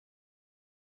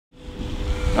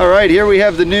All right, here we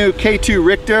have the new K2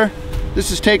 Rictor.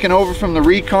 This is taken over from the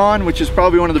Recon, which is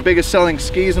probably one of the biggest selling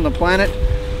skis on the planet.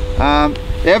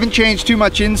 They haven't changed too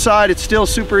much inside. It's still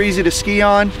super easy to ski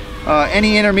on.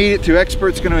 Any intermediate to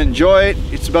expert's going to enjoy it.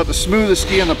 It's about the smoothest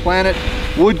ski on the planet.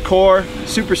 Wood core,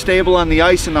 super stable on the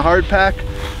ice and the hard pack.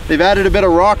 They've added a bit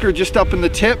of rocker just up in the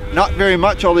tip, not very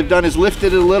much. All they've done is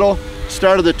lifted it a little.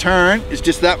 Start of the turn is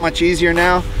just that much easier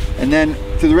now. And then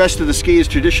through the rest of the ski is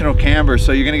traditional camber,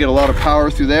 so you're going to get a lot of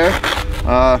power through there.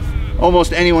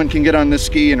 Almost anyone can get on this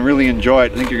ski and really enjoy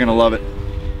it. I think you're going to love it.